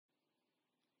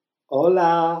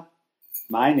Hola!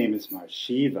 My name is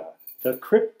Marshiva, the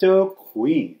Crypto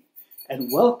Queen, and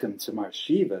welcome to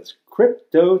Marshiva's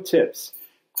Crypto Tips,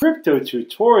 crypto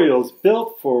tutorials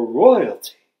built for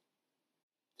royalty.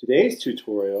 Today's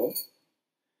tutorial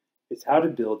is how to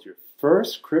build your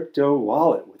first crypto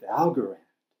wallet with Algorand.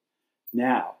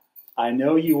 Now, I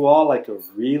know you all like a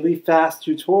really fast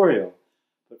tutorial,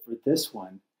 but for this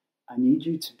one, I need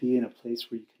you to be in a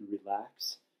place where you can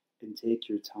relax and take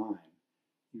your time.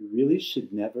 You really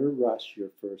should never rush your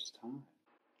first time.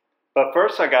 But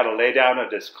first I gotta lay down a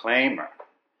disclaimer.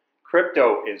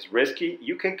 Crypto is risky.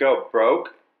 You could go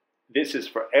broke. This is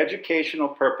for educational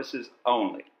purposes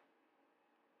only.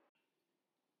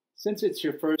 Since it's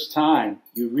your first time,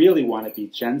 you really want to be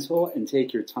gentle and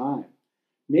take your time.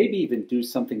 Maybe even do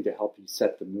something to help you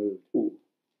set the mood. Ooh.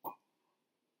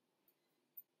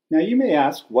 Now you may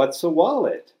ask, what's a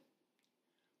wallet?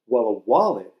 Well, a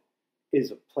wallet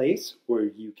is a place where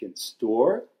you can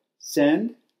store,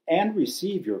 send, and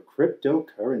receive your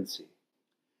cryptocurrency.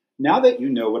 Now that you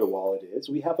know what a wallet is,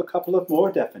 we have a couple of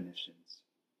more definitions.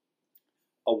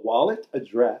 A wallet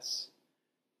address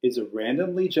is a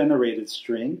randomly generated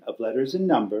string of letters and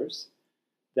numbers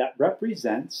that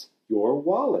represents your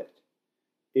wallet.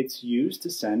 It's used to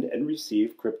send and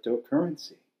receive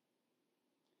cryptocurrency.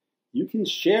 You can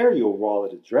share your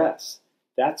wallet address.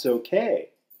 That's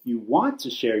okay. You want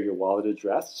to share your wallet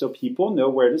address so people know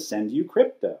where to send you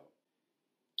crypto.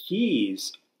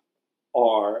 Keys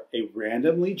are a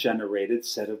randomly generated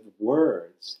set of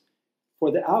words.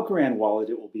 For the Algorand wallet,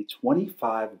 it will be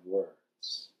 25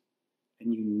 words.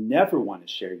 And you never want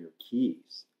to share your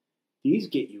keys. These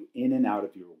get you in and out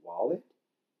of your wallet.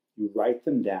 You write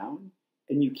them down,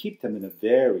 and you keep them in a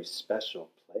very special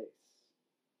place.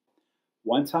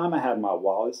 One time I had my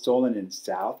wallet stolen in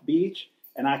South Beach,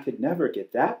 and I could never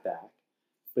get that back.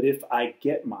 But if I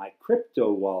get my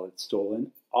crypto wallet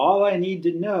stolen, all I need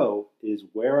to know is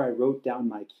where I wrote down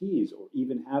my keys or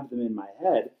even have them in my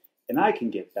head, and I can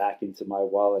get back into my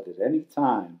wallet at any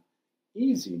time.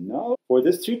 Easy, no? For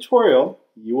this tutorial,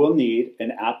 you will need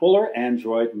an Apple or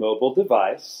Android mobile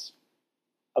device,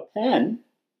 a pen,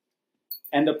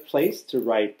 and a place to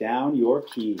write down your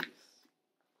keys.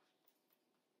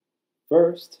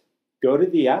 First, go to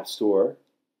the App Store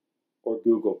or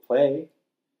Google Play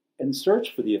and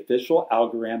search for the official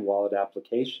Algorand wallet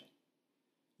application.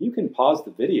 You can pause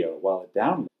the video while it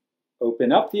downloads.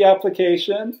 Open up the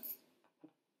application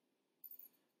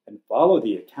and follow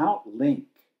the account link.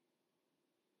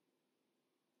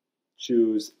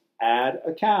 Choose Add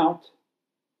Account.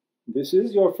 This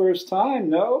is your first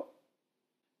time, no?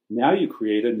 Now you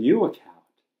create a new account.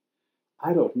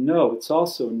 I don't know, it's all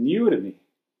so new to me.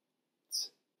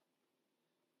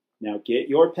 Now get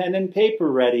your pen and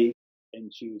paper ready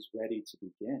and choose Ready to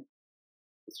Begin.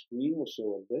 The screen will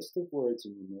show a list of words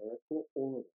in numerical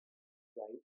order.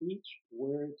 Write each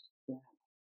word down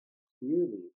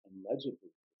clearly and legibly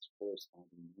with its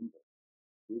corresponding number.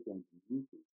 You're going to need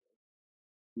these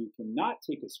words. You cannot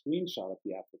take a screenshot of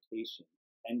the application,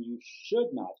 and you should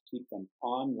not keep them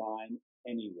online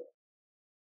anywhere.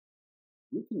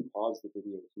 You can pause the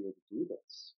video here to do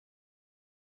this.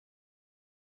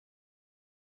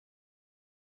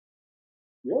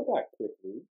 You're back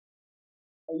quickly.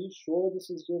 Are you sure this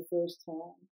is your first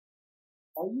time?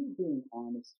 Are you being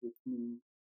honest with me?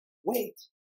 Wait!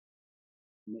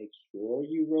 Make sure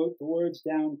you wrote the words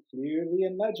down clearly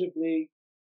and legibly.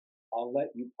 I'll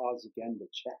let you pause again to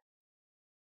check.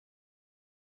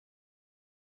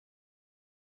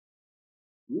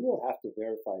 You will have to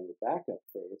verify your backup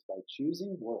phrase by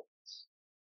choosing words.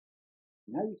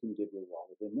 Now you can give your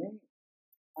wallet a name.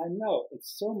 I know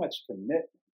it's so much commitment,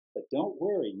 but don't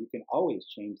worry, you can always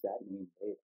change that name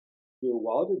later. Your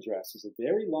wallet address is a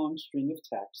very long string of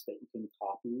text that you can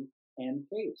copy and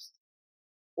paste.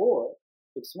 Or,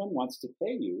 if someone wants to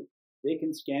pay you, they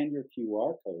can scan your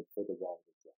QR code for the wallet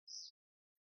address.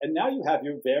 And now you have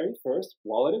your very first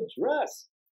wallet address.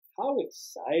 How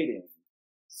exciting!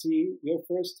 See, your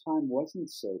first time wasn't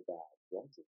so bad, was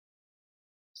it?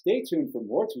 Stay tuned for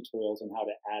more tutorials on how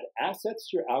to add assets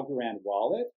to your Algorand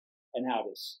wallet and how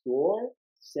to store,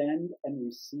 send, and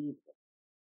receive them.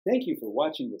 Thank you for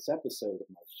watching this episode of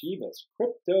Marshiva's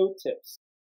Crypto Tips.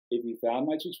 If you found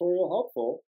my tutorial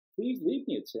helpful, please leave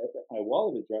me a tip at my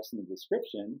wallet address in the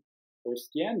description or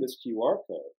scan this QR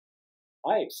code.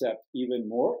 I accept even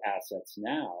more assets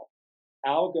now.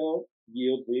 ALGO,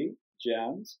 YLDY,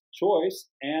 Gems, Choice,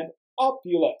 and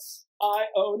OPUL. I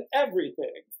own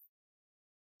everything.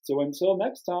 So until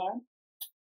next time,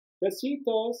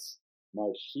 besitos,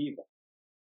 Marshiva.